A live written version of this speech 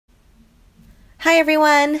Hi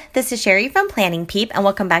everyone, this is Sherry from Planning Peep and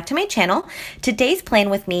welcome back to my channel. Today's plan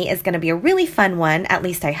with me is going to be a really fun one, at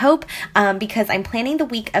least I hope, because I'm planning the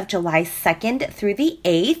week of July 2nd through the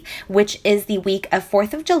 8th, which is the week of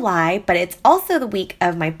 4th of July, but it's also the week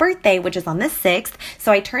of my birthday, which is on the 6th.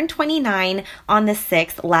 So I turned 29 on the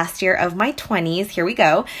 6th, last year of my 20s, here we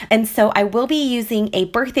go. And so I will be using a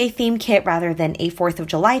birthday themed kit rather than a 4th of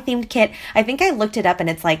July themed kit. I think I looked it up and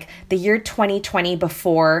it's like the year 2020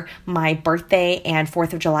 before my birthday and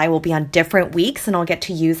 4th of July will be on different weeks and I'll get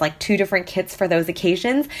to use like two different kits for those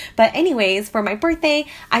occasions. But anyways, for my birthday,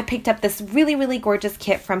 I picked up this really gorgeous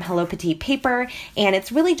kit from Petite Paper, and it's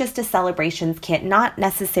really just a celebrations kit, not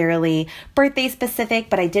necessarily birthday specific,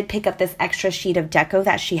 but I did pick up this extra sheet of deco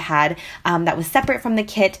that she had that was separate from the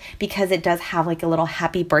kit because it does have like a little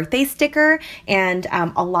happy birthday sticker and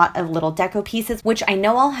a lot of little deco pieces, which I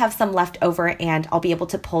know I'll have some left over and I'll be able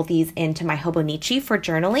to pull these into my Hobonichi for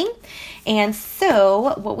journaling. And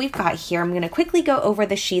so what we've got here, I'm going to quickly go over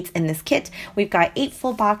the sheets in this kit. We've got 8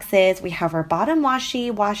 full boxes. We have our bottom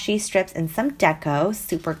washi strips and some deco,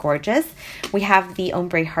 super gorgeous. We have the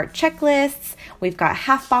ombre heart checklists. We've got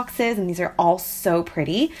half boxes and these are all so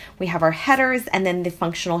pretty. We have our headers and then the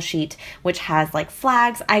functional sheet, which has like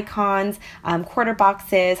flags, icons, quarter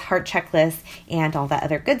boxes, heart checklists, and all that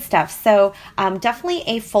other good stuff. So definitely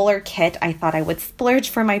a fuller kit. I thought I would splurge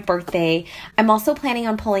for my birthday. I'm also planning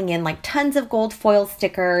on pulling in like tons of gold foil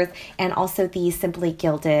stickers and also the Simply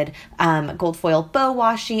Gilded gold foil bow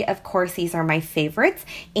washi. Of course, these are my favorites.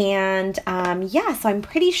 And yeah, so I'm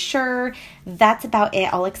pretty sure that's about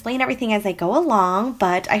it. I'll explain everything as I go along,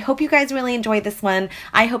 but I hope you guys really enjoyed this one.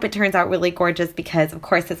 I hope it turns out really gorgeous because of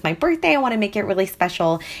course it's my birthday. I want to make it really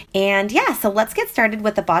special. And yeah, so let's get started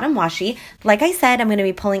with the bottom washi. Like I said, I'm going to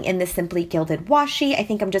be pulling in the Simply Gilded washi. I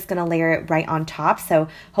think I'm just going to layer it right on top. So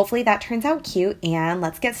hopefully that turns out cute, and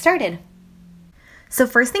let's get started. So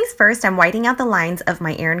first things first, I'm whiting out the lines of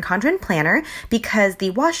my Erin Condren planner because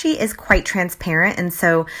the washi is quite transparent, and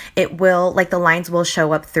so it will, like the lines will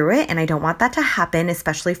show up through it, and I don't want that to happen,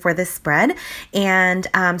 especially for this spread. And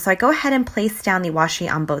so I go ahead and place down the washi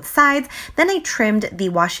on both sides. Then I trimmed the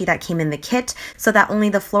washi that came in the kit so that only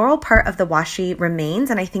the floral part of the washi remains,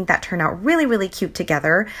 and I think that turned out really cute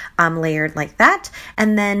together, layered like that.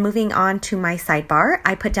 And then moving on to my sidebar,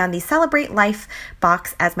 I put down the Celebrate Life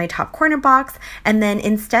box as my top corner box, and then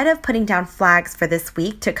instead of putting down flags for this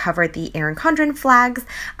week to cover the Erin Condren flags,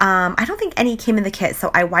 I don't think any came in the kit,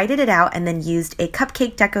 so I whited it out and then used a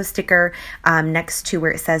cupcake deco sticker next to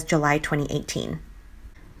where it says July 2018.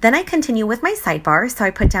 Then I continue with my sidebar, so I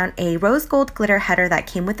put down a rose gold glitter header that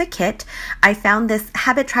came with the kit. I found this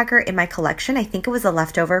habit tracker in my collection. I think it was a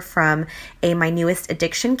leftover from my newest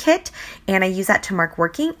addiction kit, and I use that to mark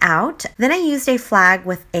working out. Then I used a flag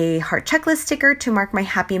with a heart checklist sticker to mark my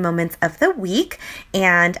happy moments of the week,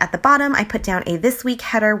 and at the bottom I put down a this week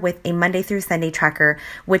header with a Monday through Sunday tracker,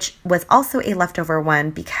 which was also a leftover one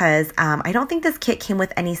because I don't think this kit came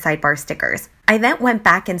with any sidebar stickers. I then went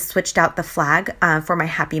back and switched out the flag for my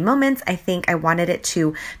happy moments. I think I wanted it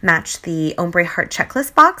to match the ombre heart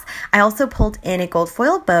checklist box. I also pulled in a gold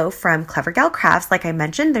foil bow from Clever Gal Crafts. Like I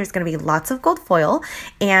mentioned, there's going to be lots of gold foil.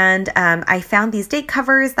 And I found these date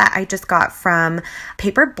covers that I just got from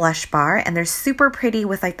Paper Blush Bar, and they're super pretty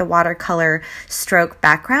with like the watercolor stroke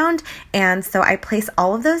background. And so I placed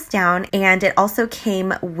all of those down, and it also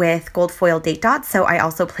came with gold foil date dots, so I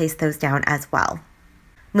also placed those down as well.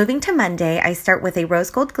 Moving to Monday, I start with a rose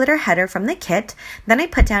gold glitter header from the kit. Then I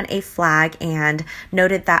put down a flag and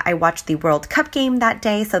noted that I watched the World Cup game that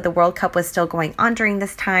day. So the World Cup was still going on during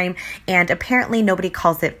this time, and apparently nobody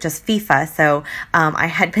calls it just FIFA. So I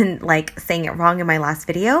had been like saying it wrong in my last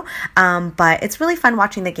video, but it's really fun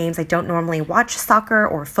watching the games. I don't normally watch soccer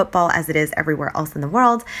or football as it is everywhere else in the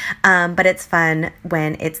world, but it's fun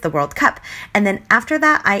when it's the World Cup. And then after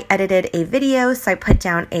that, I edited a video. So I put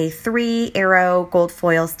down a 3-arrow gold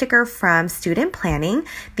foil sticker from Student Planning.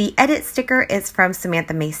 The edit sticker is from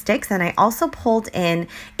Samantha May Sticks, and I also pulled in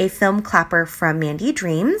a film clapper from Mandy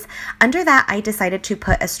Dreams. Under that, I decided to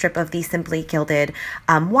put a strip of the Simply Gilded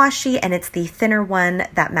washi, and it's the thinner one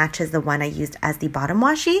that matches the one I used as the bottom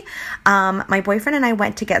washi. My boyfriend and I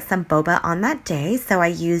went to get some boba on that day, so I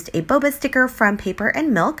used a boba sticker from Paper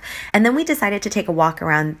and Milk, and then we decided to take a walk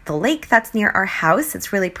around the lake that's near our house.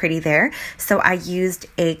 It's really pretty there, so I used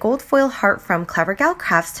a gold foil heart from Clever Gal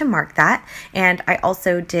Crafts to mark that, and I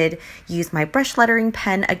also did use my brush lettering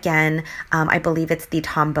pen again. I believe it's the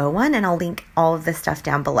Tombow one, and I'll link all of this stuff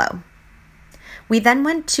down below. We then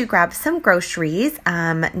went to grab some groceries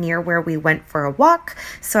near where we went for a walk,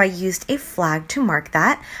 so I used a flag to mark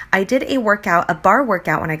that. I did a bar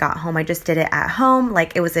workout when I got home. I just did it at home.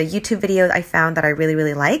 Like, it was a YouTube video I found that I really,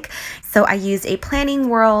 really like. So I used a Planning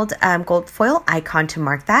World gold foil icon to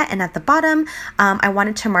mark that. And at the bottom, I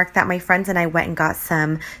wanted to mark that my friends and I went and got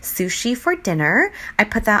some sushi for dinner. I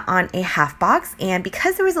put that on a half box, and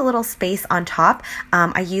because there was a little space on top,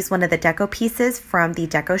 I used one of the deco pieces from the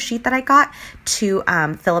deco sheet that I got to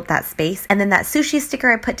fill up that space. And then that sushi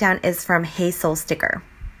sticker I put down is from Hey Soul Sticker.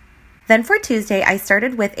 Then for Tuesday, I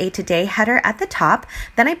started with a Today header at the top.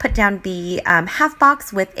 Then I put down the half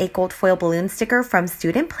box with a gold foil balloon sticker from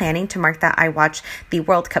Student Planning to mark that I watched the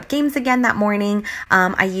World Cup games again that morning.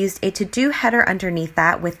 I used a to-do header underneath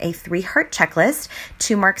that with a 3-heart checklist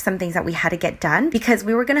to mark some things that we had to get done, because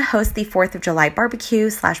we were going to host the 4th of July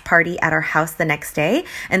barbecue/party at our house the next day.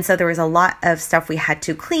 And so there was a lot of stuff we had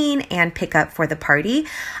to clean and pick up for the party.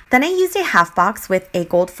 Then I used a half box with a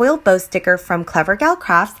gold foil bow sticker from Clever Gal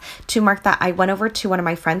Crafts to mark that I went over to one of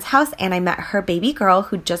my friend's house and I met her baby girl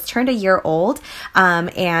who just turned a year old.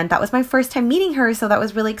 And that was my first time meeting her, so that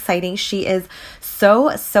was really exciting. She is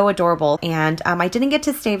so adorable, and I didn't get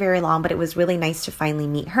to stay very long, but it was really nice to finally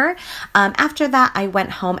meet her. After that, I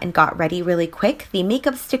went home and got ready really quick. The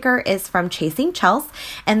makeup sticker is from Chasing Chelsea,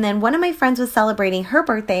 and then one of my friends was celebrating her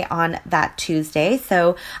birthday on that Tuesday,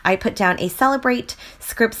 so I put down a celebrate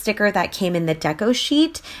script sticker that came in the deco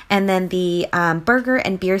sheet, and then the burger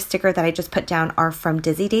and beer sticker that I just put down are from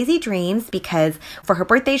Dizzy Daisy Dreams, because for her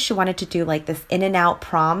birthday she wanted to do like this In-N-Out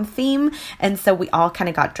prom theme, and so we all kind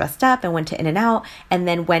of got dressed up and went to In-N-Out and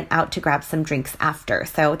then went out to grab some drinks after.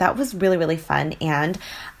 So that was really fun, and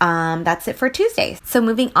that's it for Tuesday. So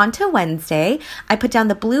moving on to Wednesday, I put down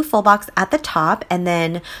the blue full box at the top, and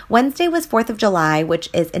then Wednesday was 4th of July, which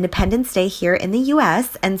is Independence Day here in the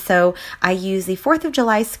US, and so I used the 4th of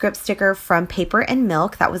July script sticker from Paper and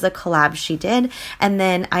Milk. That was a collab she did, and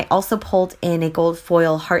then I also pulled in a gold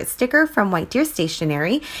foil heart sticker from White Deer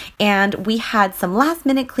Stationery, and we had some last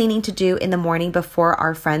minute cleaning to do in the morning before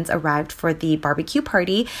our friends arrived for the barbecue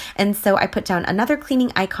party, and so I put down another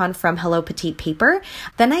cleaning icon from Hello Petite Paper.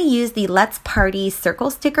 Then I used the Let's Party circle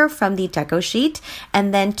sticker from the deco sheet,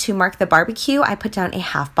 and then to mark the barbecue, I put down a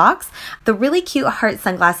half box. The really cute heart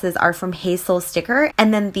sunglasses are from Hey Soul Sticker,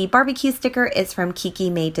 and then the barbecue sticker is from Kiki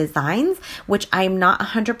May Designs, which I'm not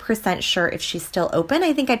 100% sure if she's still open.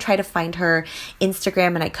 I think I tried to find her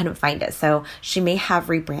Instagram and I couldn't find it, so she may have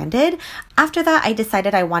rebranded. After that, I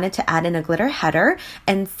decided I wanted to add in a glitter header,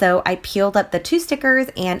 and so I peeled up the 2 stickers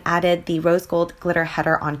and added the rose gold glitter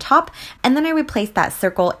header on top, and then I replaced that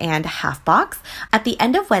circle and half box. At the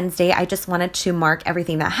end of Wednesday, I just wanted to mark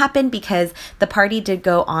everything that happened, because the party did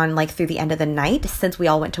go on like through the end of the night since we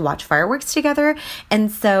all went to watch fireworks together,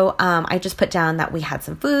 and so I just put down that we had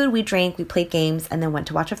some food, we drank, we played games, and then went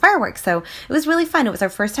to watch a fireworks. So it was really fun. It was our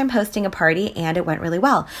first time hosting a party, and it went really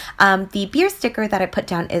well. The beer sticker that I put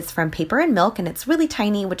down is from Paper and Milk, and it's really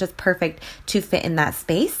tiny, which is perfect to fit in that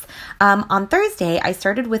space. On Thursday, I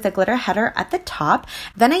started with a glitter header at the top.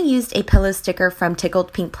 Then I used a pillow sticker from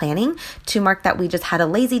Tickled Pink Planning to mark that we just had a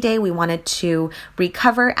lazy day. We wanted to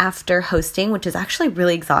recover after hosting, which is actually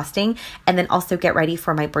really exhausting, and then also get ready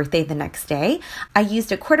for my birthday the next day. I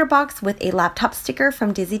used a quarter box with a laptop sticker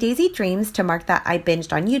from Dizzy Daisy Dreams to mark that I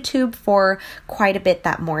binged on YouTube for quite a bit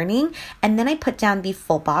that morning. And then I put down the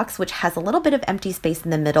full box, which has a little bit of empty space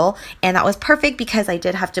in the middle, and that was perfect because I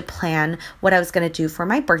did have to plan what I was going to do for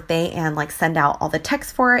my birthday and like send out all the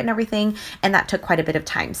text for it and everything, and that took quite a bit of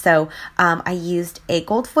time. So I used a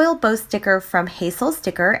gold foil bow sticker from Hey Soul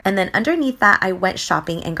Sticker, and then underneath that I went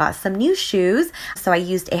shopping and got some new shoes. So I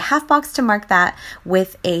used a half box to mark that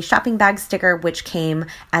with a shopping bag sticker, which came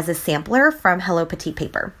as a sampler from Hello Petite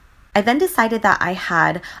Paper. I then decided that I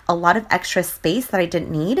had a lot of extra space that I didn't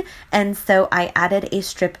need, and so I added a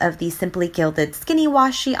strip of the Simply Gilded Skinny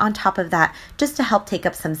Washi on top of that just to help take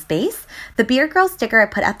up some space. The Beer Girl sticker I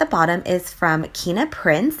put at the bottom is from Kina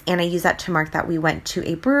Prince, and I use that to mark that we went to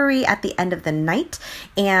a brewery at the end of the night,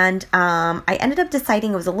 and I ended up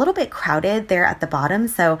deciding it was a little bit crowded there at the bottom,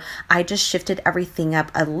 so I just shifted everything up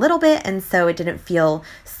a little bit, and so it didn't feel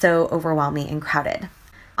so overwhelming and crowded.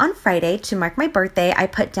 On Friday, to mark my birthday, I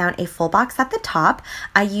put down a full box at the top.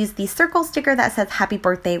 I used the circle sticker that says happy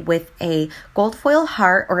birthday with a gold foil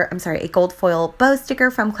a gold foil bow sticker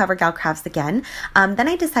from Clever Gal Crafts again. Then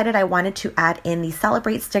I decided I wanted to add in the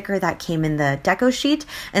celebrate sticker that came in the deco sheet,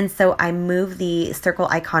 and so I moved the circle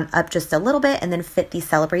icon up just a little bit and then fit the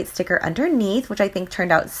celebrate sticker underneath, which I think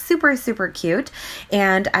turned out super cute.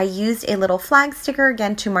 And I used a little flag sticker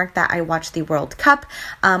again to mark that I watched the World Cup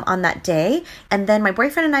on that day. And then my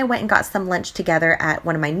boyfriend and and I went and got some lunch together at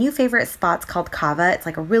one of my new favorite spots called Cava. It's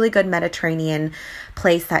like a really good Mediterranean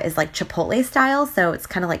place that is like Chipotle style, so it's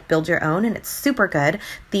kind of like build your own, and it's super good.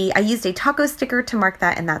 I used a taco sticker to mark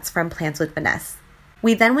that, and that's from Plans with Vanessa.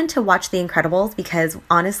 We then went to watch The Incredibles because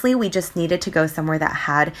honestly, we just needed to go somewhere that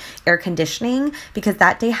had air conditioning because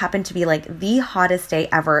that day happened to be like the hottest day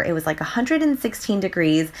ever. It was like 116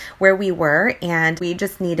 degrees where we were, and we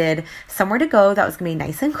just needed somewhere to go that was going to be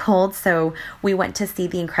nice and cold. So we went to see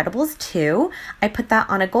The Incredibles 2. I put that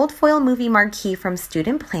on a gold foil movie marquee from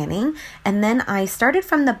student planning, and then I started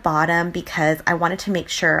from the bottom because I wanted to make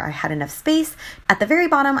sure I had enough space. At the very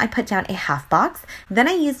bottom, I put down a half box. Then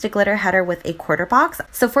I used a glitter header with a quarter box.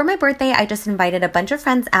 So for my birthday, I just invited a bunch of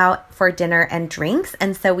friends out for dinner and drinks.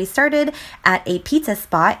 And so we started at a pizza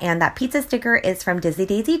spot, and that pizza sticker is from Dizzy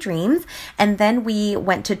Daisy Dreams. And then we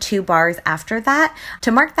went to 2 bars after that.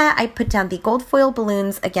 To mark that, I put down the gold foil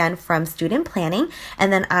balloons again from student planning.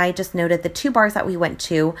 And then I just noted the 2 bars that we went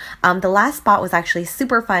to. The last spot was actually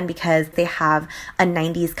super fun because they have a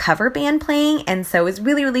 90s cover band playing. And so it was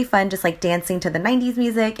really, really fun, just like dancing to the 90s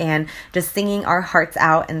music and just singing our hearts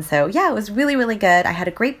out. And so yeah, it was really, really good. I had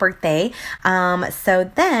a great birthday.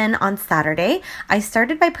 So then on Saturday, I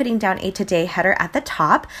started by putting down a today header at the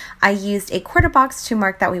top. I used a quarter box to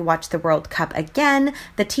mark that we watched the World Cup again.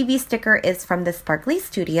 The TV sticker is from the Sparkly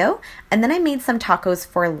Studio. And then I made some tacos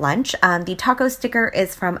for lunch. The taco sticker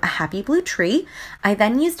is from A Happy Blue Tree. I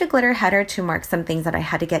then used a glitter header to mark some things that I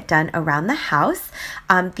had to get done around the house.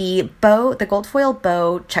 The gold foil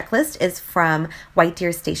bow checklist is from White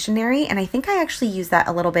Deer Stationery. And I think I actually used that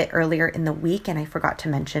a little bit earlier in the week, and I forgot to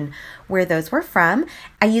mention where those were from.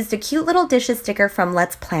 I used a cute little dishes sticker from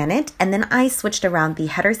Let's Plan It, and then I switched around the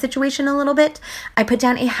header situation a little bit. I put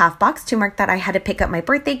down a half box to mark that I had to pick up my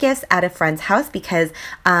birthday gifts at a friend's house because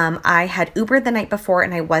I had Ubered the night before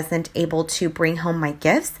and I wasn't able to bring home my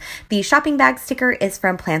gifts. The shopping bag sticker is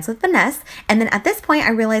from Plans with Vanessa, and then at this point I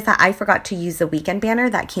realized that I forgot to use the weekend banner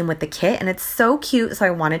that came with the kit, and it's so cute, so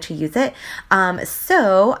I wanted to use it.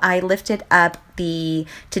 So I lifted up the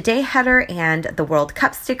today header and the World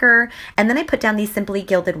Cup sticker, and then I put down the Simply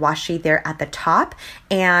Gilded washi there at the top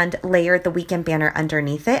and layered the weekend banner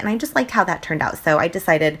underneath it, and I just liked how that turned out, so I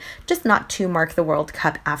decided just not to mark the World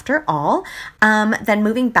Cup after all. Then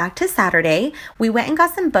moving back to Saturday, we went and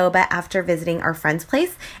got some boba after visiting our friend's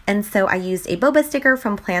place, and so I used a boba sticker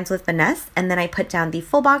from Plans with Vanessa, and then I put down the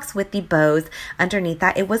full box with the bows underneath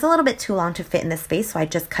that. It was a little bit too long to fit in the space, so I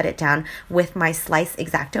just cut it down with my slice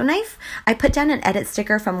X-Acto knife. I put down an edit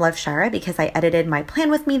sticker from Love Shara because I edited my plan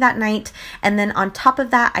with me that night, and then on top of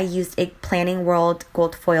that I used a Planning World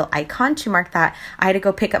gold foil icon to mark that I had to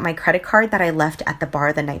go pick up my credit card that I left at the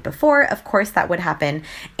bar the night before. Of course that would happen,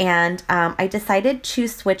 and I decided to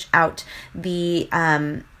switch out the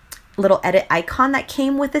little edit icon that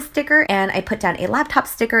came with the sticker, and I put down a laptop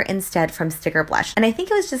sticker instead from Sticker Blush, and I think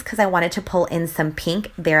it was just because I wanted to pull in some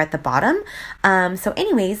pink there at the bottom. So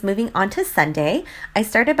anyways, moving on to Sunday, I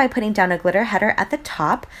started by putting down a glitter header at the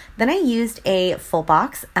top. Then I used a full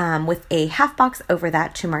box with a half box over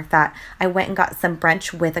that to mark that I went and got some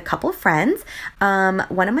brunch with a couple friends.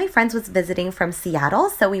 One of my friends was visiting from Seattle,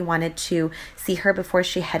 so we wanted to see her before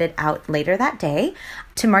she headed out later that day.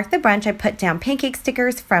 To mark the brunch, I put down pancake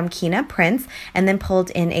stickers from Kina Prince and then pulled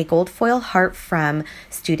in a gold foil heart from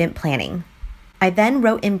Student Planning. I then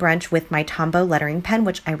wrote in brunch with my Tombow lettering pen,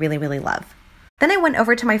 which I really, really love. Then I went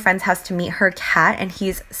over to my friend's house to meet her cat, and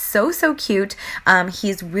he's so cute.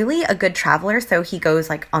 He's really a good traveler, so he goes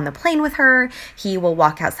like on the plane with her. He will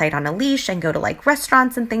walk outside on a leash and go to like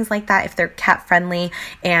restaurants and things like that if they're cat friendly,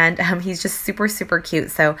 and he's just super cute.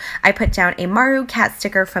 So I put down a Maru cat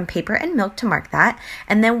sticker from Paper and Milk to mark that,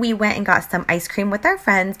 and then we went and got some ice cream with our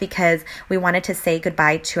friends because we wanted to say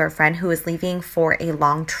goodbye to our friend who was leaving for a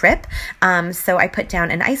long trip. So I put down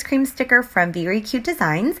an ice cream sticker from Very Cute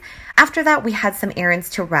Designs. After that, we had some errands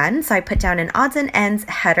to run, so I put down an odds and ends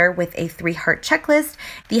header with a 3-heart checklist.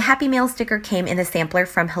 The Happy Mail sticker came in the sampler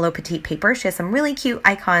from Hello Petite paper. She has some really cute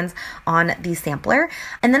icons on the sampler.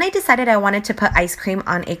 And then I decided I wanted to put ice cream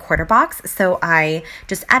on a quarter box, so I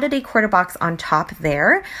just added a quarter box on top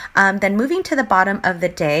there. Then moving to the bottom of the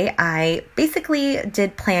day, I basically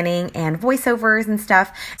did planning and voiceovers and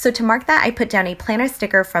stuff. So to mark that, I put down a planner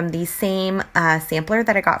sticker from the same sampler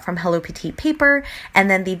that I got from Hello Petite paper, and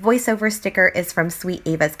then the voiceover voiceover sticker is from Sweet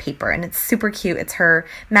Ava's paper, and it's super cute. It's her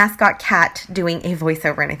mascot cat doing a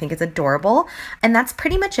voiceover, and I think it's adorable. And that's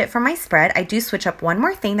pretty much it for my spread. I do switch up one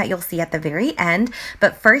more thing that you'll see at the very end,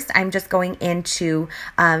 but first I'm just going in to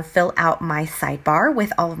fill out my sidebar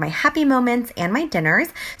with all of my happy moments and my dinners.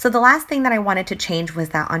 So the last thing that I wanted to change was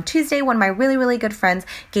that on Tuesday, one of my really good friends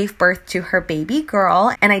gave birth to her baby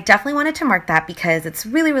girl, and I definitely wanted to mark that because it's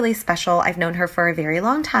really special. I've known her for a very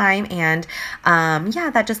long time, and yeah,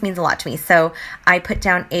 that just means a lot to me. So I put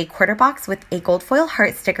down a quarter box with a gold foil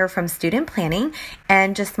heart sticker from Student Planning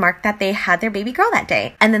and just marked that they had their baby girl that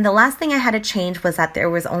day. And then the last thing I had to change was that there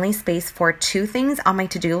was only space for 2 things on my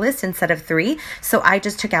to-do list instead of 3. So I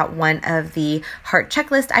just took out one of the heart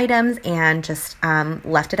checklist items and just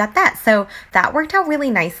left it at that. So that worked out really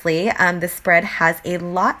nicely. The spread has a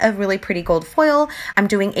lot of really pretty gold foil. I'm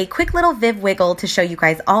doing a quick little Viv wiggle to show you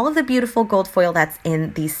guys all of the beautiful gold foil that's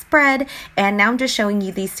in the spread. And now I'm just showing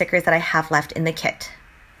you these stickers that I have left in the kit.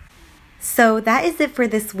 So that is it for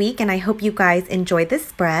this week, and I hope you guys enjoyed this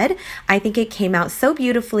spread. I think it came out so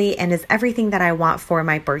beautifully and is everything that I want for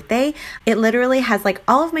my birthday. It literally has like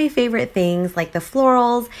all of my favorite things, like the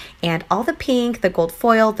florals and all the pink, the gold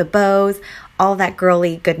foil, the bows, all that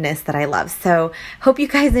girly goodness that I love. So hope you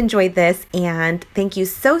guys enjoyed this, and thank you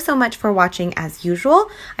so much for watching as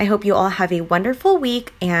usual. I hope you all have a wonderful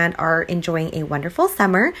week and are enjoying a wonderful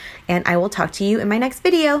summer, and I will talk to you in my next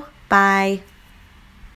video. Bye.